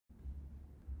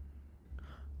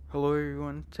Hello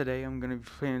everyone, today I'm going to be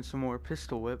playing some more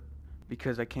Pistol Whip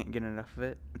because I can't get enough of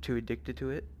it. I'm too addicted to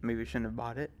it. Maybe I shouldn't have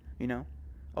bought it,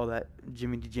 all that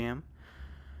Jimmy D Jam.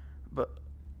 But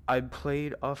I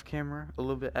played off camera a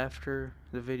little bit after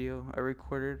the video I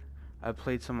recorded. I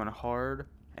played someone hard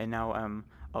and now I'm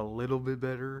a little bit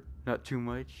better, not too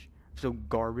much. So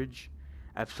garbage,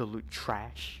 absolute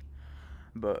trash.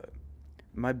 But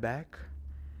my back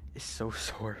is so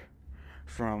sore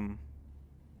from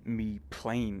me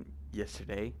playing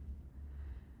yesterday.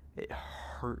 It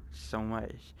hurt so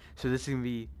much. So this is gonna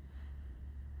be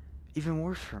even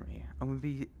worse for me. I'm gonna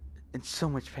be in so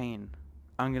much pain.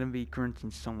 I'm gonna be grunting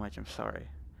so much. I'm sorry.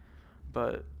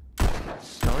 But it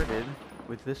started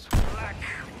with this one.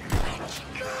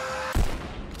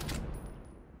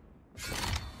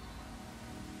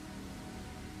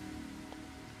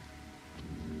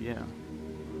 Yeah.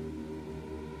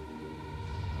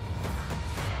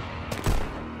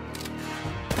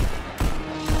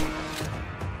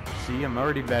 See, I'm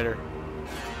already better.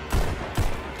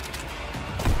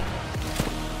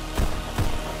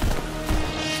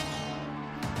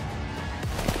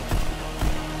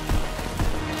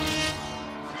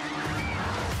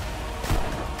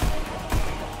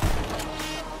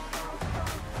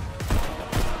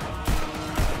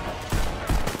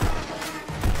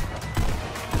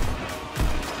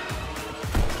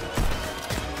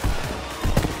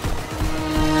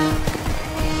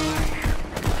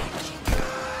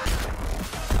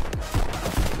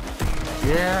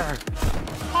 Yeah.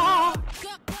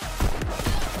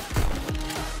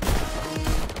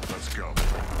 Let's go.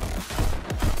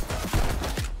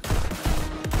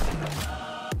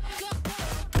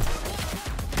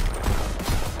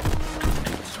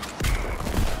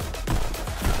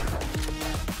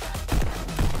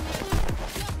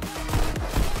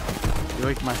 You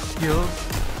like my skills?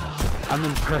 I'm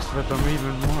impressed with them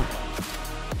even more.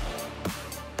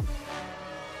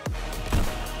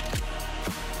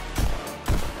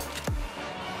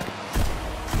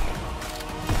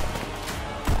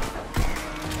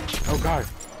 Oh god,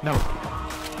 no.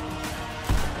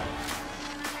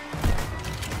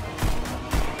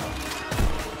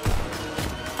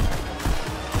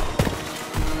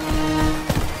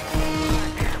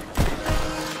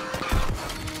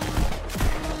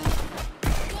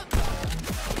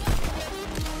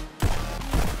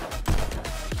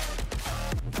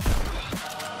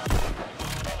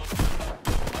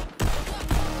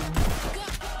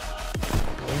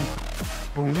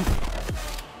 Boom.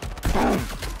 Boom.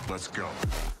 Let's go.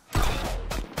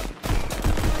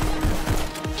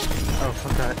 Oh,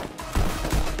 fuck that.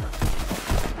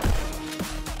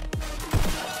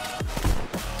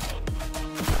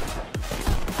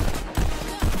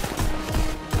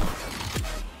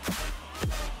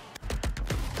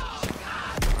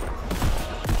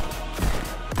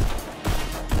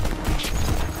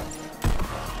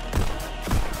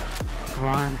 Come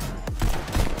on.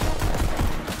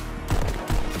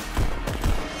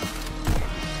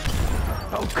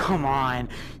 Oh, come on.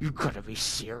 You gotta be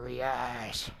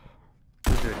serious.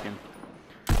 Let's do it again.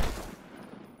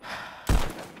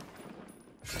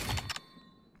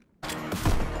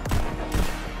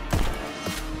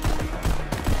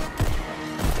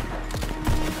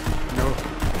 No.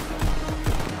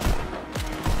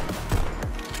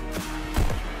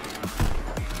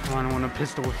 Come on, I want a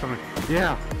pistol with someone.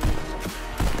 Yeah.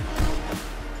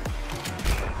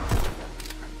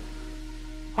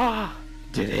 Ah,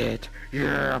 did it.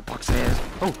 Yeah, boxes.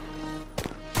 Oh.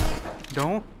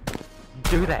 Don't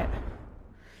do that.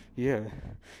 Yeah,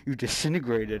 you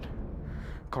disintegrated.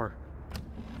 Car.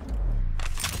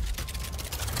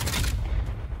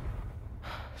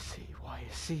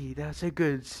 C, that's a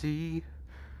good C.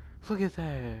 Look at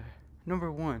that.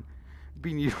 Number 1.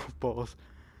 Beanie balls.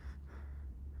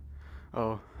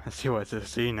 Oh, I see what's a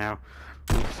C now.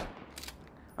 Oops.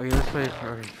 Okay, let's play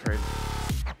right.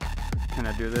 Can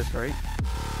I do this right?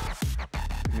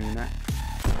 Maybe not.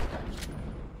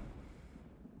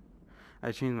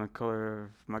 I changed my color of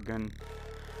my gun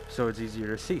so it's easier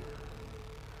to see.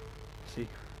 See?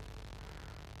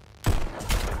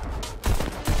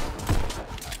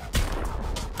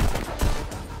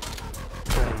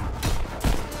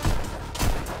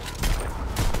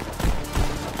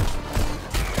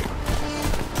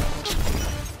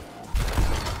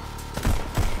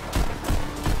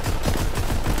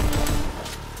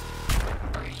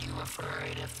 Are you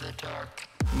afraid of the dark?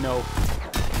 No.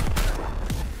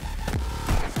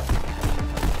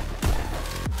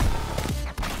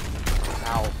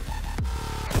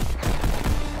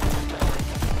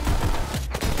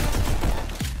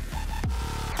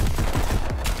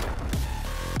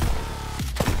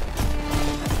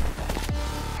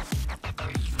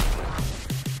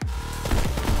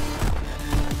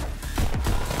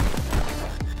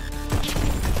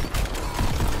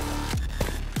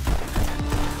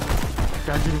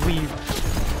 dodge and weave.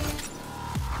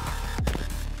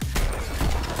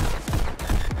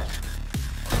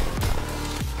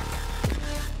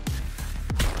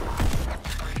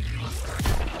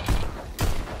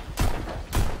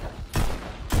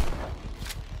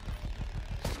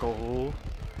 Go.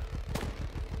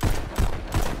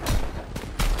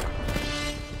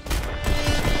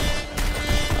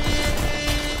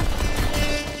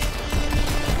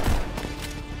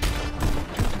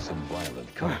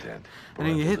 Content. I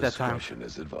didn't get hit that time. Discretion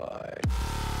is advised.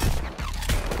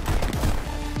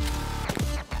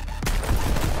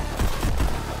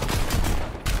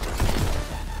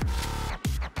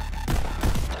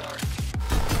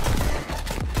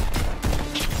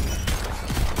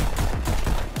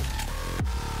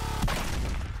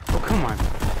 Oh, come on.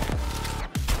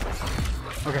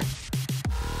 Okay.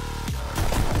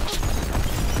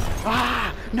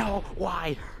 Ah! No!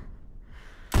 Why?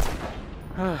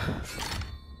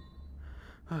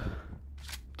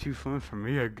 Too fun for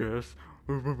me, I guess.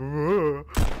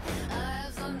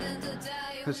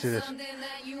 Let's see this.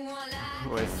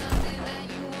 Wait.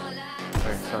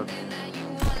 Okay, stop.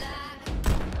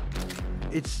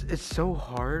 It's so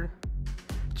hard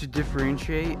to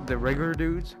differentiate the regular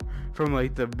dudes from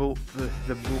like the bulletproof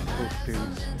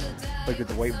dudes, like with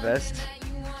the white vest.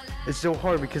 It's so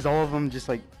hard because all of them just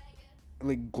like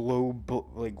glow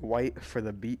like white for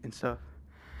the beat and stuff.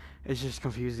 It's just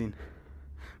confusing.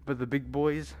 But the big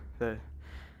boys, the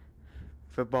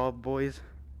football boys,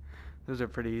 those are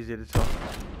pretty easy to tell.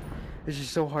 It's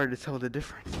just so hard to tell the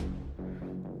difference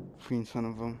between some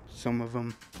of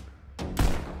them.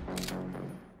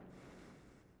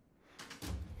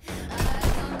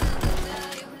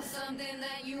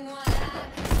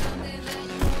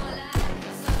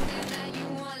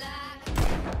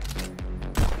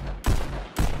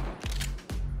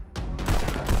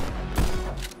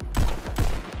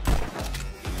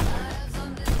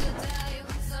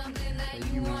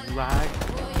 Lag.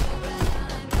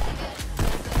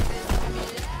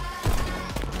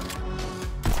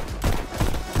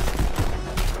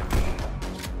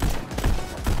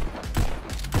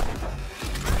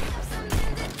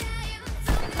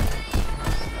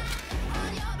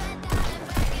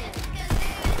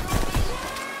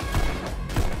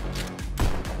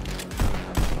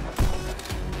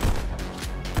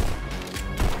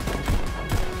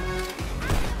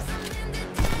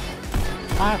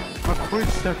 Ah, my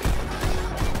cord's stuck.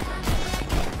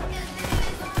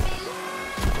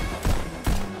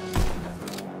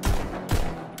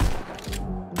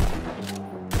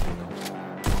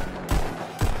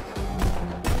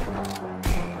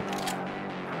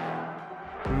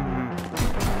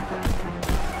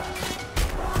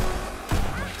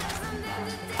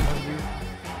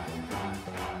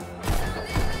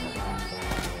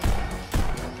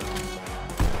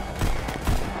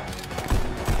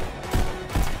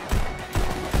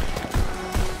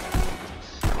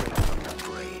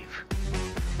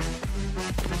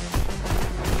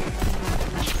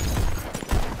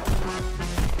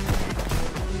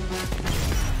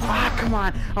 Come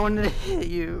on, I wanted to hit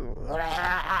you.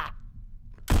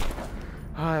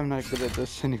 I'm not good at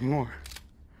this anymore.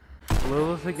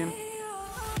 Lilith again?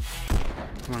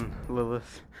 Come on,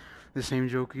 Lilith. The same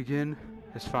joke again.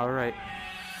 It's far right.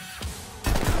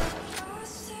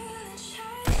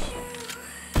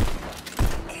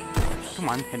 Come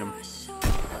on, hit him.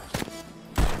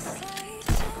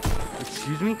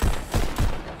 Excuse me?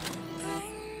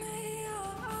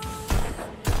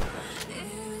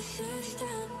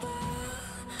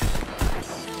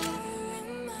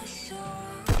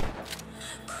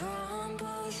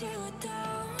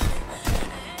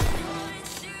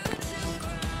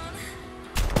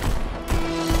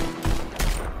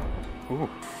 Ooh,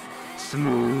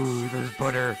 smooth as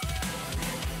butter.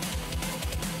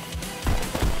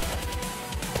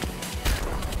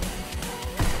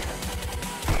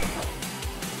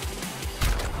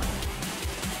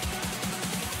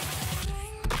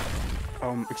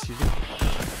 Excuse me.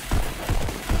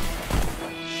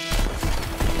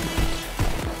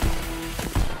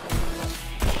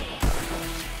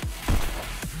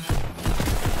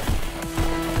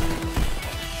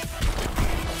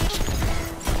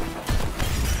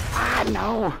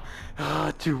 No!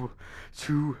 Too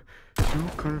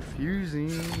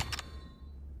confusing.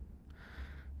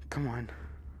 Come on.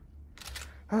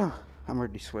 Oh, I'm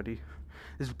already sweaty.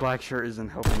 This black shirt isn't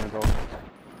helping at all.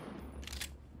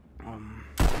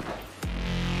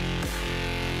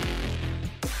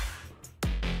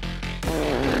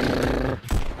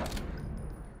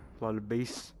 A lot of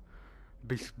bass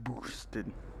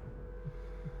boosted.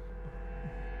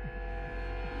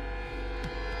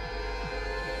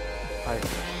 Hi.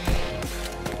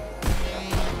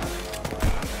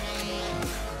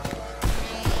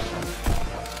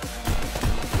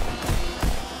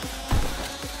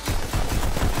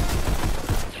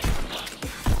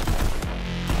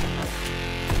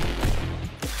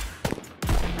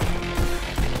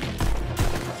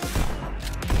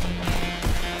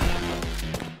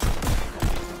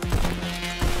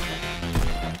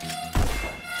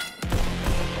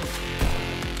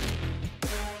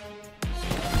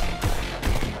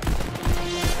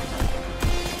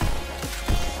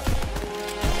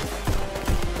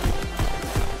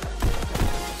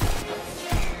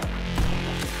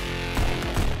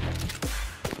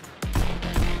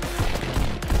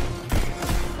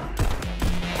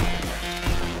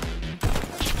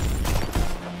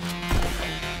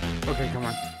 Okay, come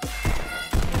on.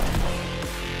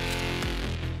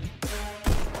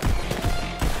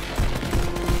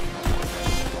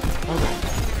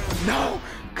 No!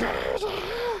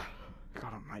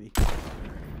 God almighty.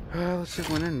 Let's just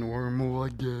win a normal, I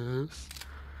guess.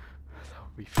 That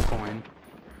would be fun.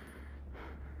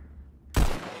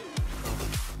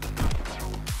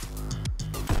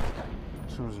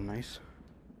 This one was nice.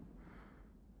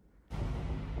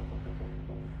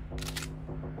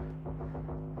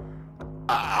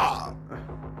 Ah!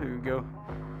 There we go.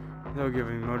 That'll give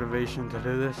me motivation to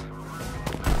do this.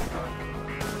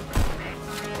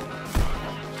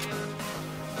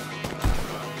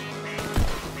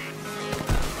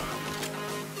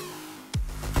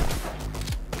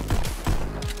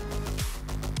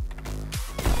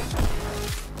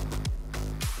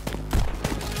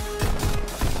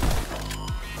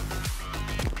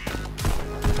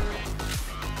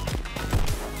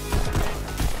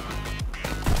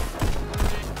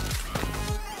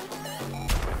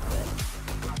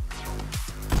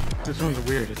 This one's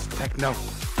weird, it's techno.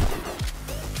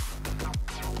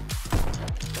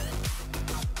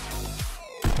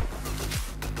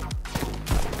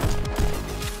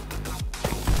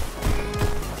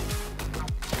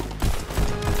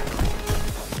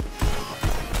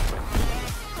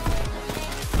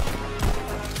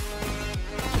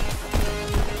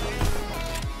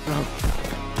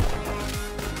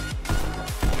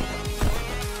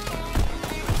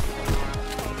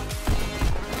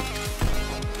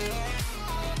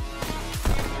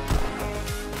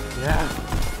 Yeah.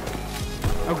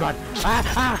 Oh god. Ah!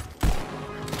 Ah!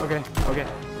 Okay, okay.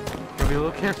 Gotta be a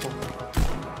little careful.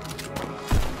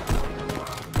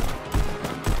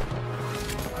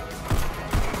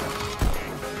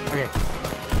 Okay.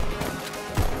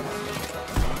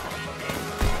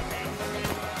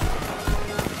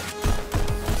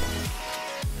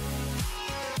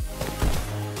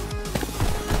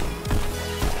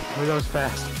 Oh, that was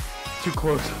fast. Too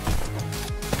close.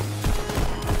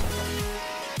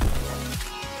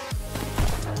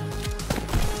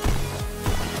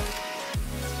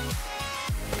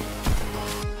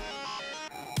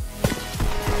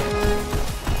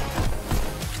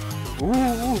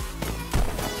 Ooh.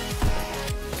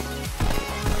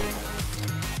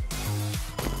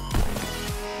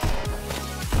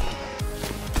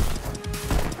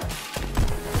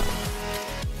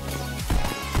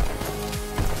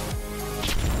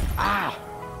 Ah!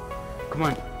 Come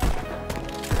on.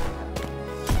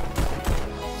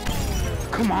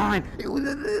 Come on!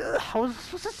 How was I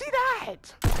supposed to see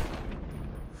that?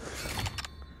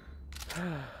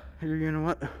 You know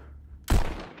what?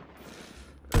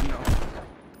 No.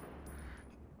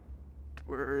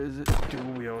 Where is it?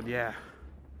 Dual wield, yeah.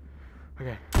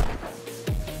 Okay.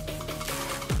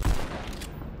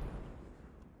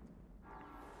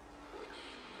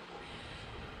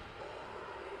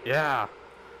 Yeah.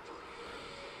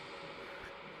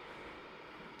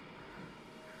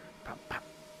 Pop, pop,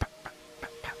 pop, pop,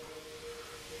 pop, pop.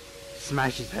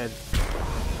 Smash his head.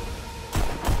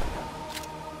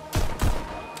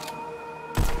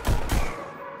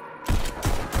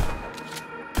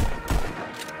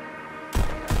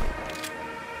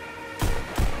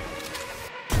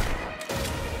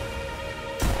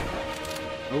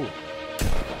 Oh.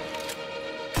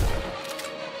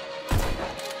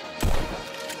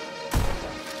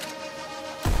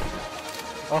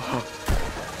 Oh.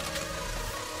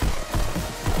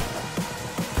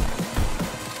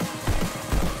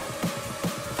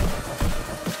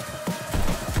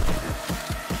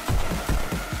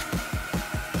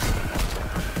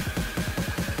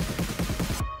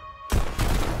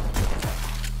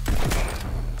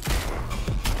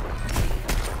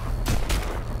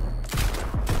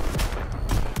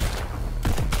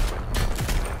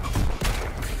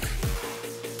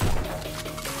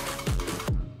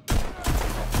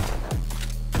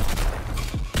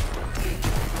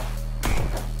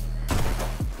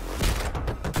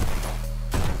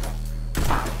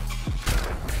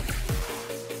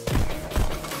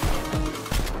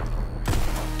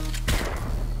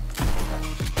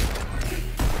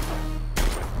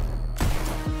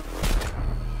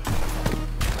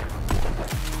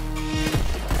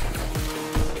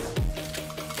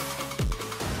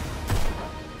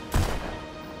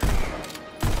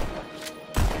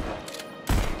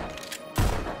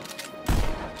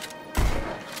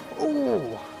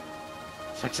 Ooh,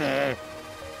 sexy.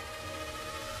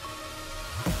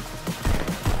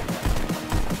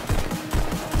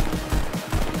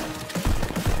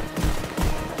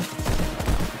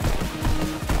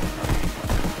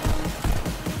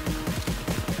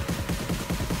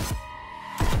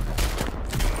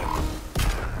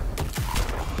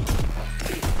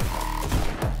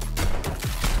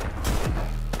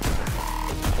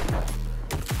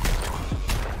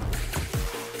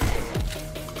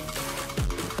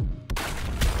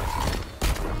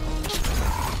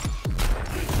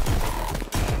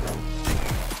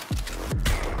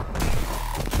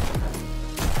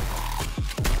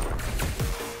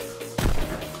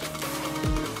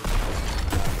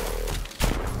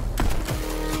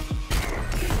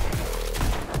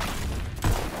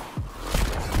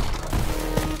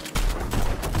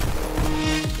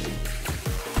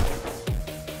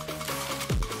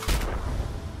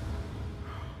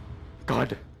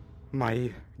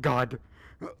 My God.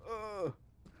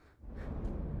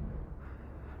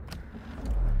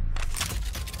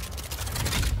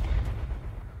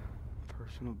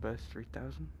 Personal best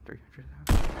 3,000?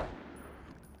 300,000?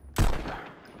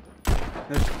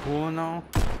 That's cool and all,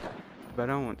 but I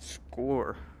don't want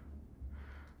score.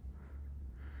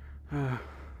 Oh,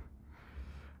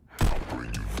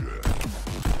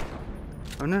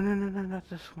 no, not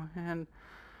this one.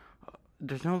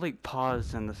 There's no, like,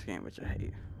 pause in this game, which I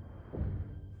hate.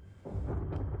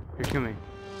 Here, kill me.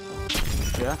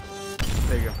 Yeah?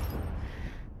 There you go.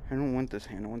 I don't want this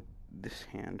hand, I want this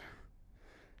hand.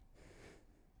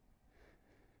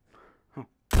 Oh.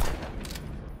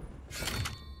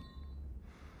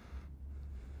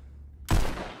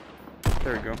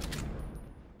 There we go.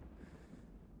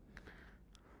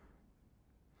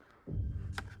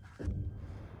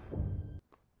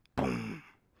 Boom.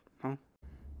 Huh?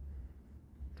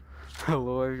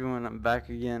 Hello everyone, I'm back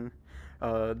again.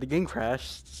 The game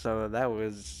crashed, so that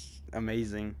was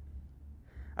amazing.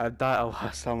 I thought I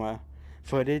lost all my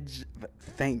footage, but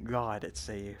thank God it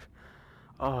saved.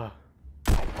 Well,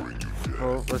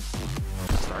 let's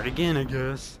start again, I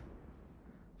guess.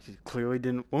 She clearly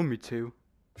didn't want me to.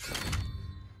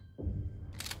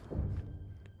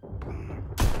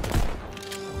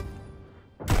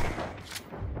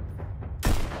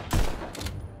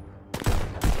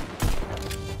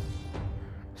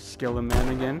 Skeleton Man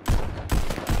again.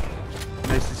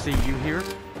 Nice to see you here.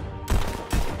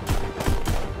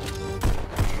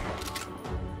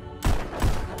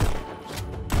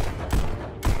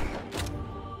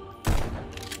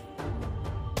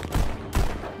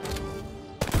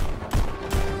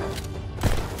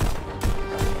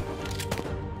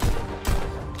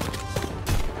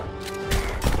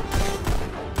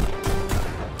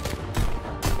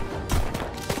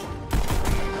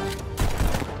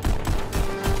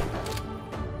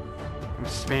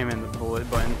 Spamming the bullet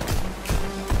button.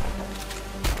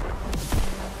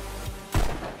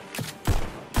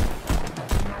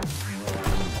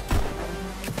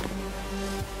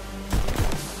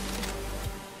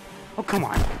 Oh, come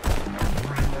on.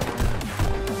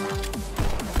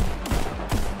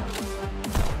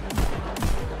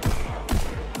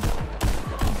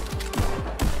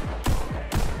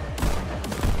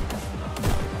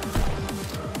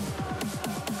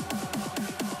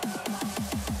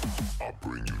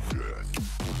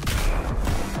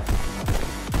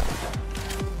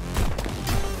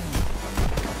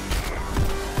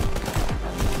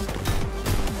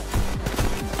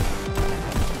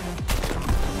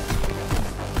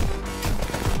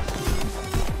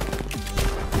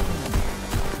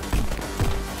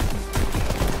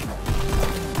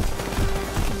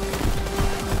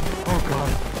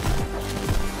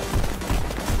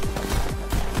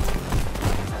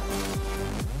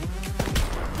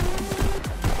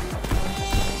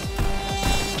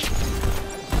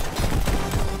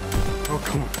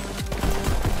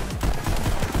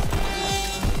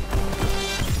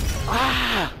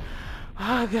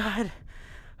 Oh God.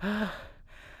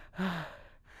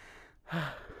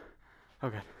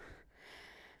 Oh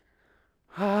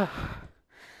God.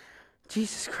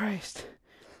 Jesus Christ.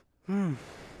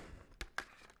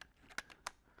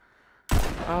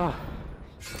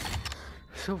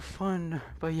 So fun,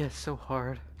 but yet so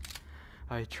hard.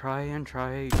 I try and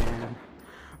try again,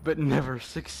 but never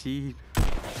succeed.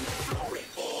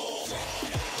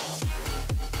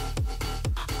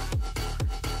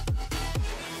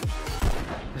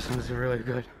 This one's really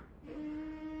good.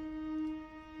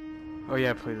 Oh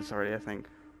yeah, I played this already, I think.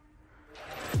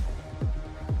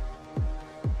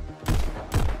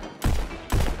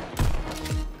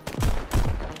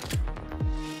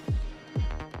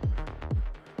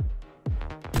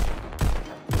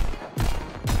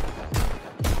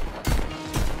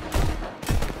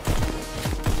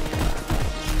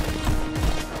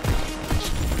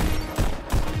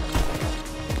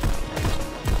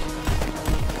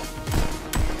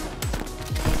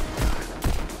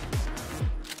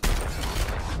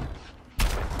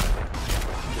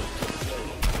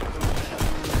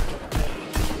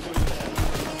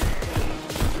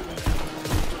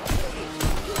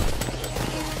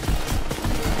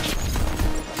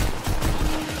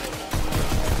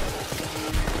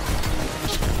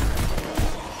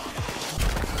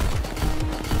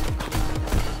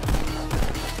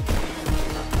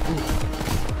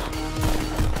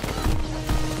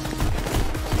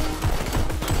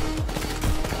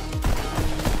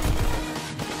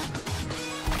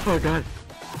 Oh God.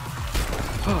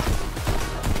 Oh.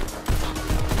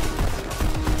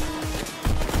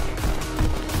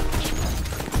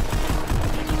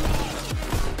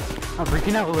 I'm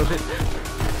freaking out a little bit.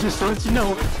 Just to let you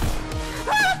know.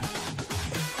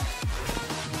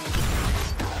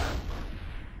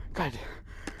 bed.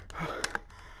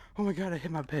 Oh my god, I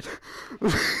hit my bed.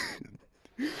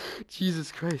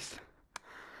 Jesus Christ.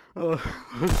 Oh,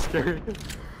 I'm scared.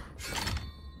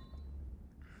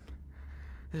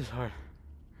 This is hard.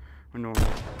 We're normal.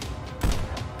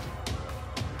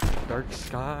 Dark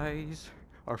skies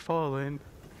are falling.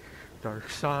 Dark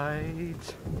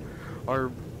sides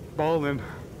are balling.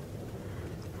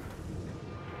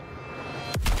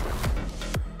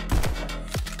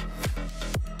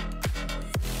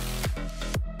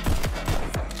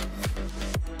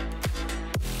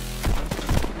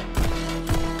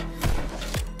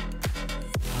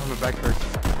 Oh, my back hurts.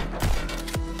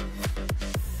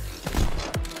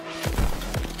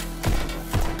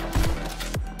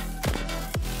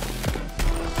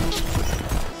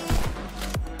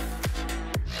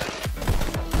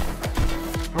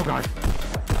 Oh god.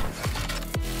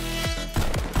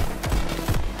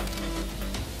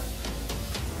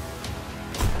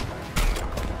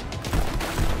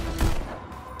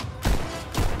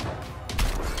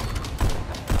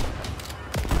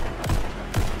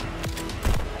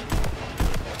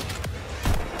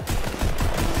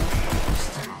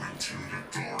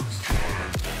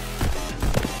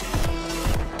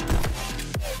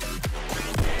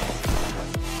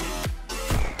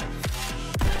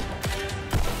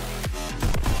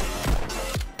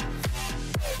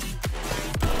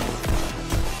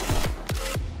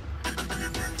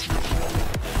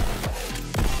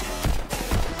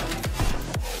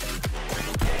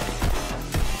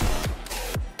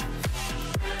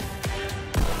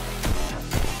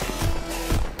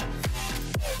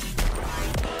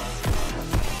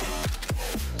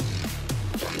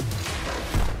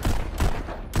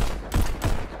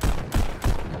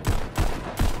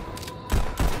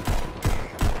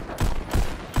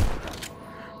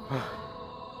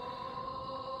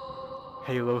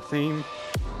 Halo theme.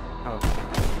 Oh.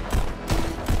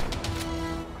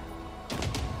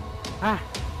 Ah.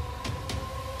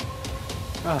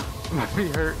 Oh, my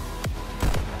feet hurt.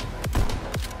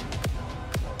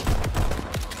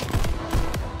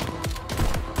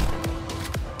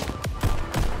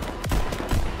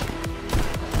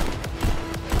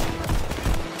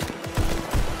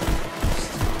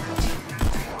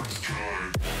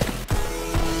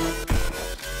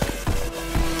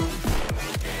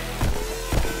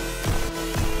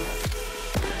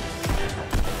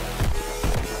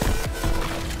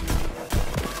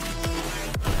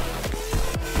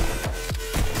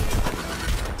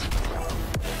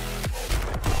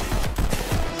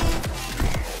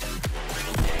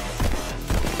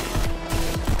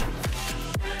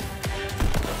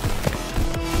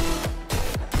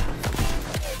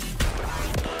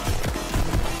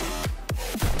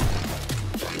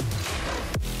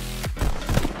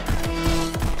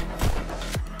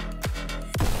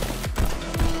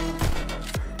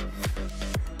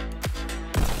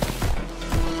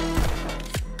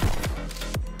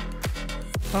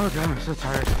 Oh god, I'm so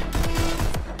tired.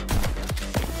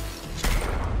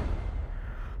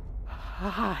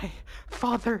 Hi,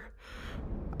 Father.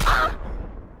 Ah!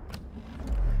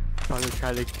 Father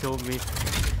tried to kill me.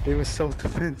 It was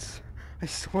self-defense. I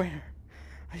swear.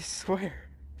 I swear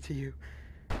to you.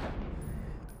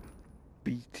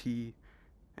 BT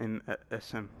and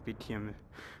SM. BTM.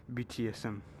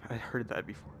 BTSM. I heard that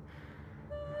before.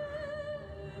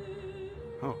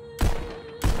 Oh.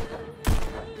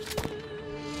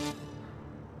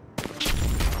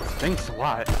 Thanks a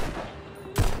lot.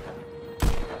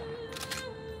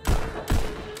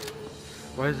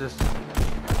 What is this?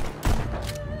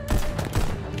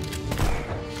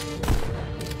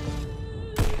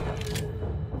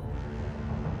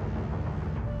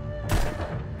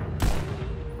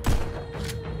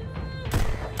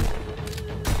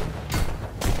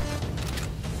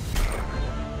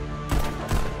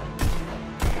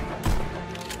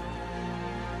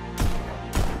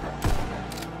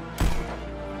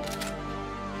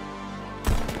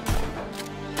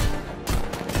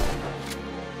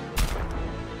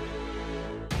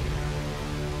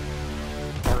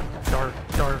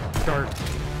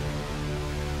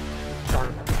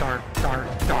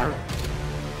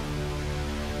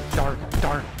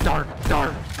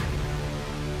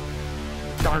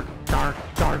 Dark.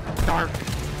 Dark.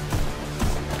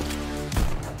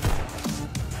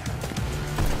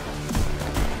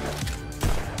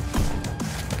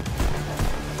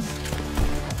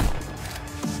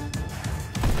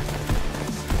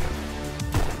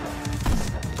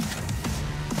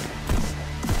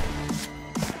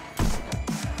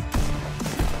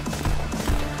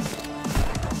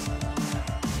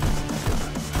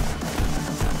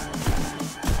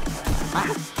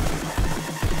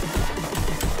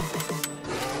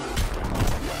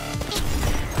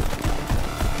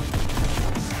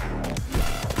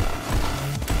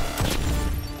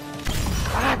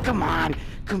 Come on,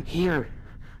 come here.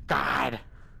 God.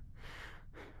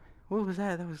 What was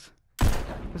that?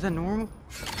 Was that normal?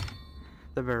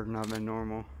 That better not have been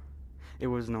normal. It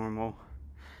was normal.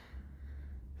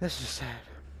 That's just sad.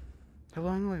 How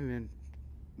long have I been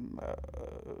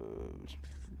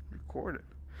recording?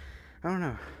 I don't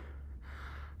know.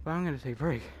 But I'm gonna take a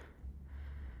break.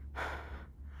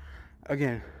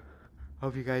 Again,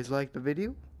 hope you guys liked the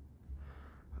video.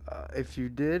 If you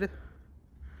did,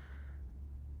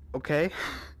 okay.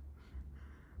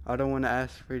 I don't want to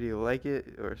ask for you to like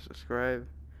it or subscribe.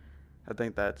 I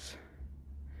think that's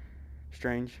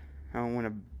strange. I don't want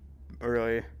to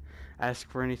really ask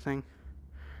for anything.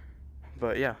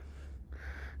 But yeah.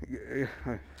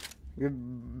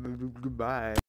 Goodbye.